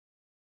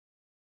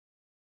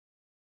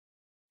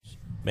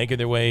making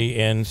their way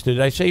in. Did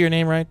I say your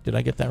name right? Did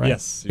I get that right?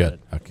 Yes. Good.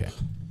 Okay.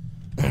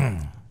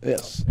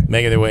 Yes.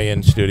 Making their way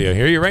in studio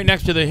here. You're right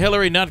next to the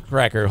Hillary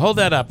Nutcracker. Hold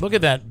that up. Look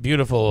at that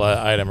beautiful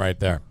item right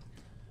there.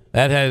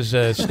 That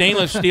has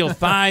stainless steel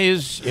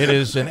thighs. It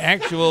is an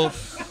actual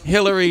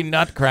Hillary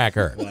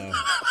Nutcracker. Wow.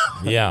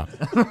 Yeah.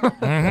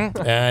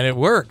 And it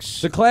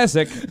works. The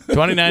classic.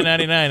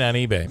 $29.99 on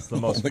eBay. It's the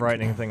most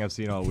frightening thing I've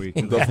seen all week.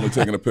 I'm definitely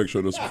taking a picture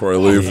of this before I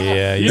leave.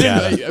 Yeah,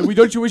 yeah.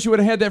 Don't you wish you would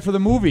have had that for the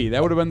movie?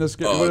 That would have been the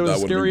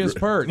scariest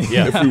part.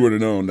 Yeah. If we would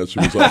have known that she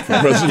was up for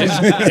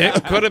presidency.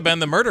 It could have been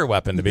the murder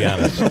weapon, to be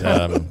honest.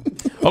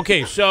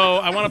 Okay, so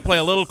I want to play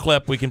a little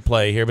clip we can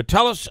play here, but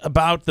tell us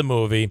about the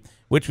movie,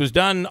 which was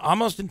done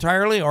almost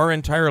entirely or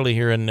entirely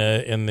here in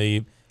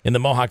the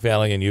Mohawk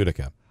Valley in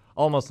Utica.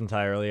 Almost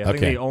entirely. I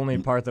think the only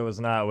part that was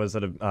not was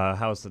at a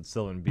house at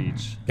Sylvan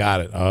Beach.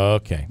 Got it.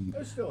 Okay.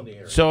 It's still in the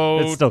area. So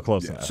it's still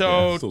close enough.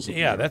 So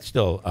that's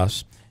still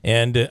us.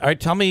 And all right,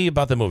 tell me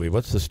about the movie.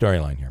 What's the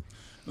storyline here?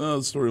 The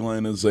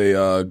storyline is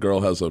a girl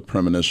has a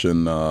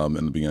premonition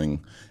in the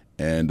beginning,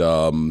 and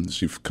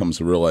she comes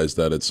to realize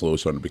that it's slowly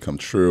starting to become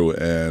true,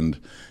 and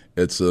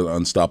it's an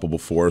unstoppable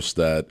force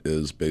that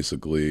is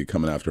basically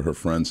coming after her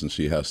friends, and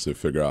she has to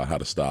figure out how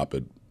to stop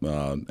it,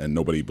 and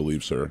nobody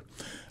believes her.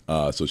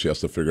 So she has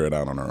to figure it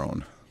out on her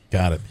own.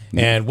 Got it.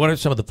 And what are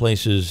some of the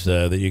places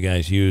that you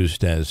guys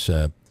used as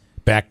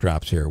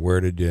backdrops here?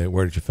 Where did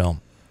you film?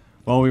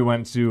 Well, we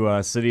went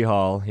to City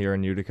Hall here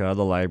in Utica,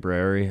 the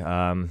library,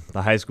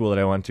 the high school that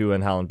I went to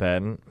in Holland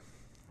Patton,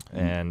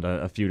 and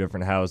a few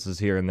different houses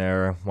here and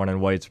there. One in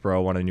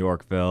Whitesboro, one in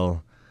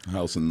Yorkville.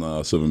 House in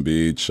Sylvan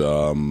Beach.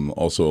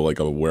 Also, like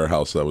a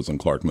warehouse that was in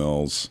Clark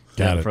Mills.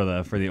 Got it.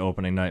 For the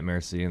opening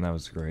nightmare scene. That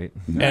was great.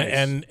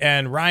 Nice.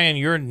 And Ryan,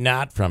 you're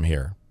not from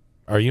here.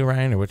 Are you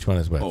Ryan, or which one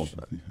is which? Oh.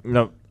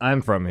 No,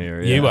 I'm from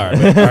here. Yeah. You are.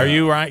 But are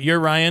you Ryan? You're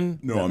Ryan?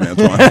 No, I'm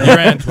Antoine. You're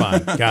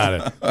Antoine. Got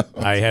it.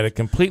 I had it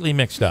completely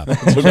mixed up.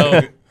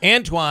 So,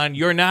 Antoine,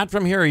 you're not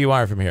from here, or you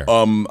are from here?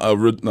 I'm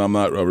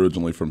not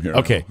originally from here.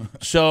 Okay.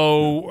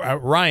 So,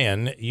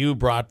 Ryan, you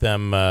brought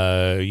them.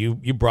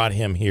 You brought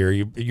him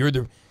here.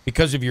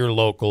 Because of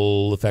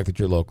the fact that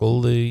you're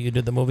local, you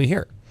did the movie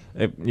here.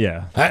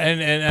 Yeah.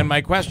 And my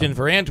question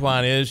for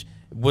Antoine is,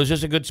 was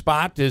this a good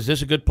spot? Is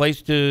this a good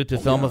place to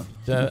film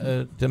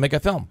to make a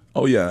film?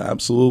 Oh yeah,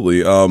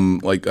 absolutely.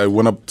 Like I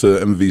went up to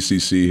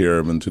MVCC here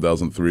in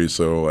 2003,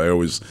 so I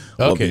always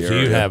loved the so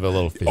area. you have a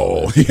little feel.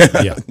 Oh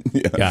yeah.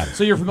 Yeah. Got it.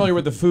 So you're familiar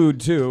with the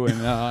food too,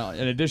 and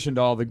in addition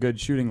to all the good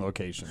shooting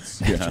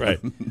locations. Yeah. That's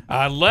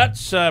right.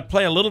 Let's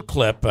play a little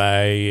clip.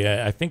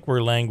 I think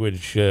we're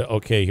language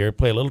okay here.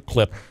 Play a little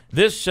clip.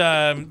 This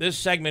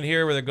segment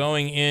here where they're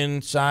going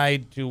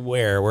inside to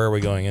where? Where are we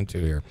going into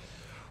here?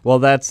 Well,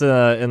 that's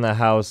in the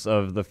house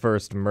of the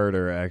first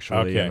murder,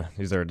 actually. Okay. And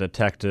these are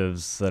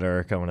detectives that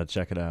are coming to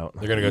check it out.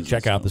 They're going to go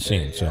check out the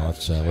scene, so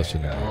let's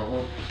listen to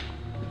that.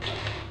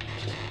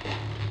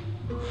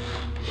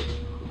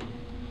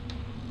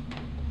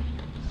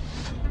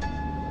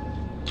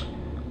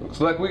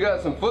 Looks like we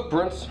got some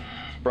footprints.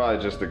 It's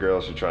probably just the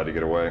girl she tried to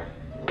get away.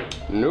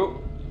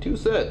 Nope, 2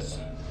 sets.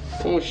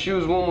 One with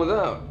shoes, one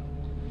without.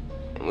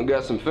 And we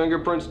got some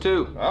fingerprints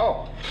too.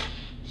 Oh,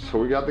 so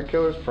we got the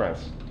killer's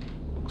prints.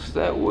 Looks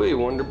that way,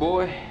 Wonder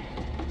Boy.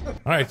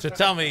 All right, so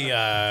tell me,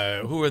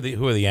 who are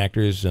the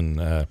actors,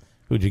 and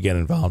who'd you get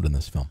involved in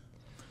this film?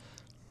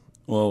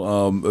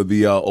 Well,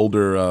 the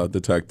older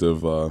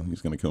detective,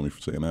 he's going to kill me for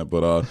saying that,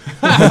 but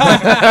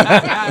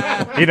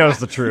he knows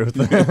the truth.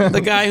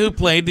 The guy who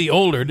played the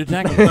older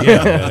detective.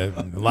 Yeah,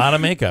 a lot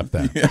of makeup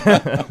then.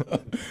 Yeah.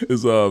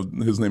 His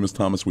name is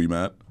Thomas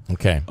Weemat.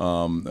 Okay.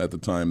 At the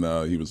time,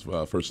 he was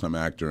a first-time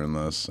actor in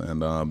this,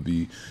 and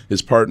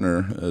his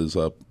partner is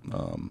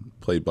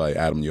played by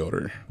Adam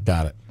Yoder.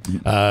 Got it.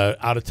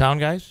 Out of town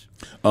guys?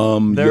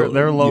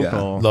 They're local.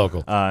 Yeah.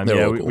 Local.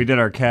 Local. We did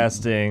our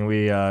casting.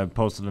 We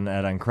posted an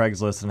ad on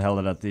Craigslist and held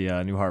it at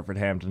the New Hartford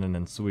Hampton Inn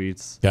and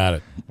Suites. Got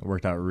it. It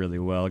worked out really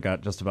well.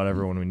 Got just about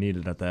everyone we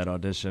needed at that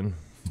audition.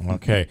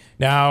 Okay.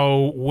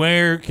 Now,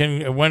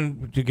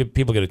 when do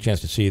people get a chance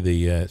to see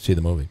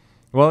the movie?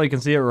 Well, you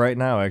can see it right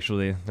now,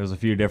 actually. There's a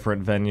few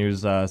different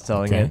venues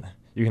selling it.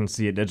 You can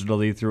see it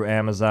digitally through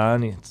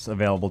Amazon. It's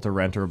available to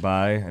rent or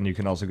buy. And you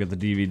can also get the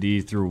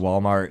DVD through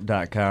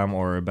Walmart.com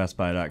or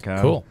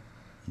BestBuy.com. Cool.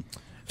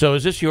 So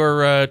is this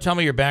your, tell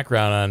me your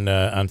background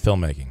on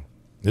filmmaking.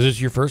 Is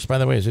this your first, by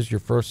the way,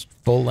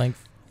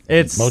 full-length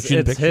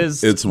motion picture?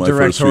 It's my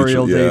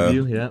directorial first feature,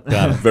 debut.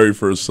 Yeah. Very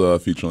first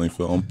feature-length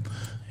film.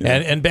 Yeah.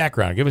 And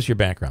background. Give us your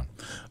background.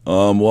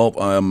 Well,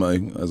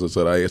 as I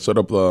said, I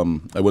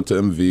went to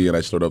MV and I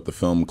started up the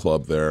film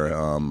club there,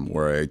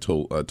 where I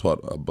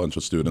taught a bunch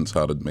of students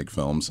how to make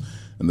films,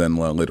 and then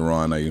later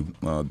on I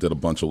did a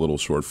bunch of little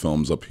short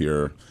films up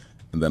here,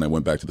 and then I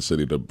went back to the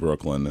city to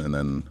Brooklyn, and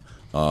then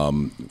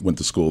went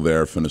to school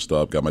there, finished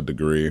up, got my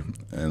degree,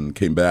 and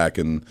came back,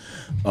 and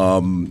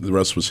the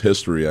rest was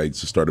history. I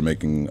just started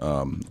making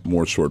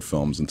more short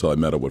films until I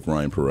met up with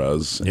Ryan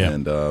Perez,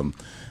 and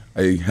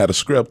I had a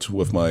script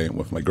with my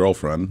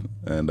girlfriend,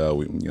 and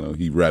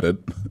he read it,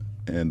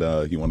 and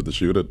he wanted to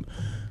shoot it.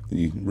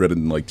 he read it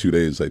in like 2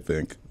 days, I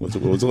think. Was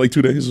it like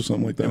 2 days or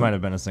something like that? It might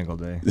have been a single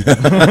day.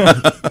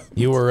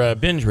 You were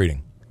binge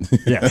reading.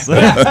 Yes.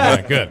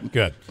 Yeah,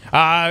 good.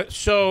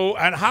 So,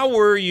 and how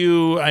were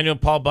you? I know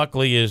Paul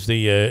Buckley is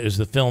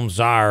the film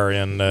czar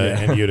in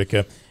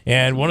Utica,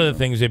 and one of the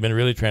things they've been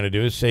really trying to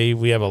do is say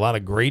we have a lot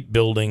of great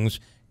buildings,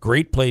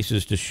 great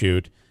places to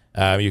shoot.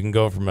 You can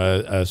go from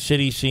a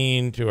city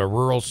scene to a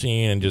rural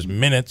scene in just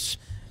minutes.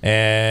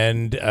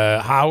 And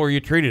how were you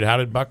treated? How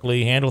did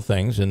Buckley handle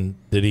things? And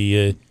did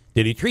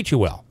he treat you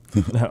well?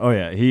 Oh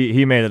yeah,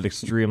 he made it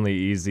extremely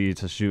easy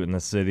to shoot in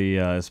the city,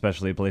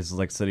 especially places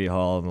like City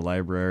Hall and the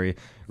library.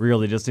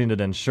 Really just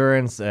needed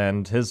insurance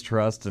and his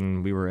trust,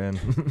 and we were in.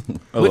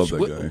 I love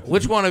that guy.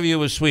 Which one of you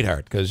was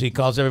sweetheart? Because he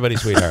calls everybody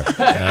sweetheart.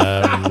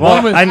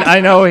 Well,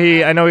 I know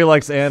he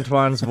likes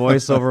Antoine's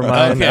voice over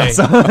mine. Okay,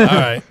 So. all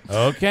right,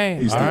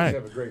 okay, all right.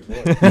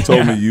 He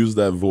told me use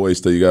that voice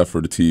that you got for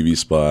the TV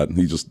spot.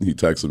 He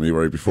texted me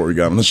right before he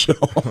got on the show.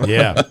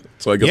 Yeah.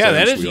 So I guess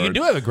that is. You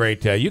do have a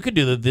great. You could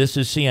do the "This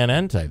is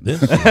CNN" type.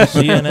 This is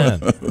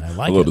CNN. I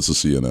like Hello, it. this is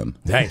CNN.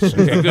 Nice.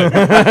 Okay, good.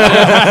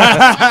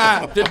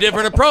 It's a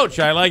different approach.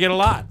 I like it a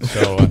lot.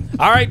 So,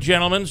 all right,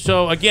 gentlemen.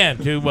 So again,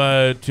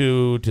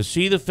 to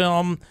see the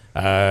film,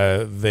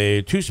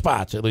 the 2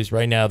 spots at least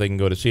right now they can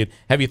go to see it.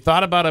 Have you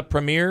thought about a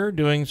premiere?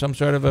 Doing some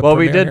sort of a Well,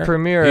 premiere we did here?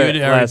 premiere You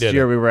it last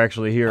year. it. We were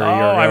actually here a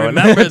year Oh, ago I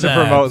remember to that.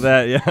 promote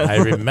that. Yeah, I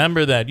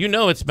remember that. You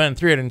know, it's been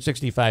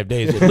 365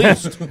 days at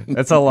least.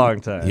 it's a long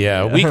time.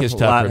 Yeah, a week is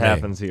tough A lot for me.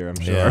 happens here, I'm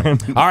sure. Yeah.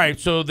 All right,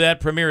 so that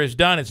premiere is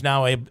done. It's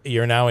now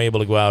you're now able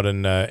to go out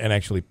and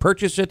actually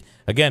purchase it.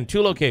 Again,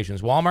 2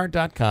 locations: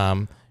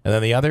 Walmart.com, and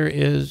then the other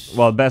is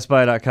Well,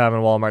 BestBuy.com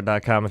and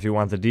Walmart.com if you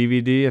want the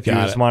DVD. If you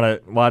just want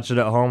to watch it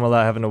at home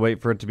without having to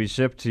wait for it to be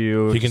shipped to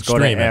you, you can just go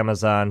to stream it.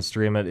 Amazon,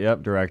 stream it.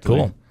 Yep, directly.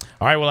 Cool.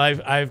 All right. Well,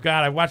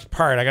 I watched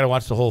part. I got to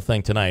watch the whole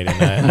thing tonight,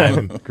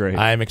 and Great.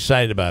 I'm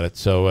excited about it.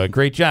 So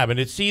great job, and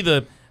to see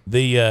the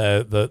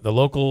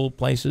local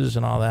places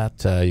and all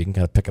that, you can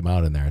kind of pick them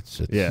out in there.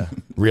 It's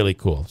really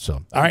cool.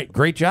 So all right,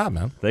 great job,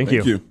 man. Thank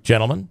you.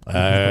 Gentlemen.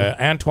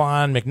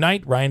 Antoine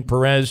McKnight, Ryan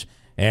Perez,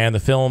 and the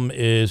film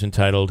is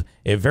entitled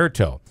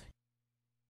Averto.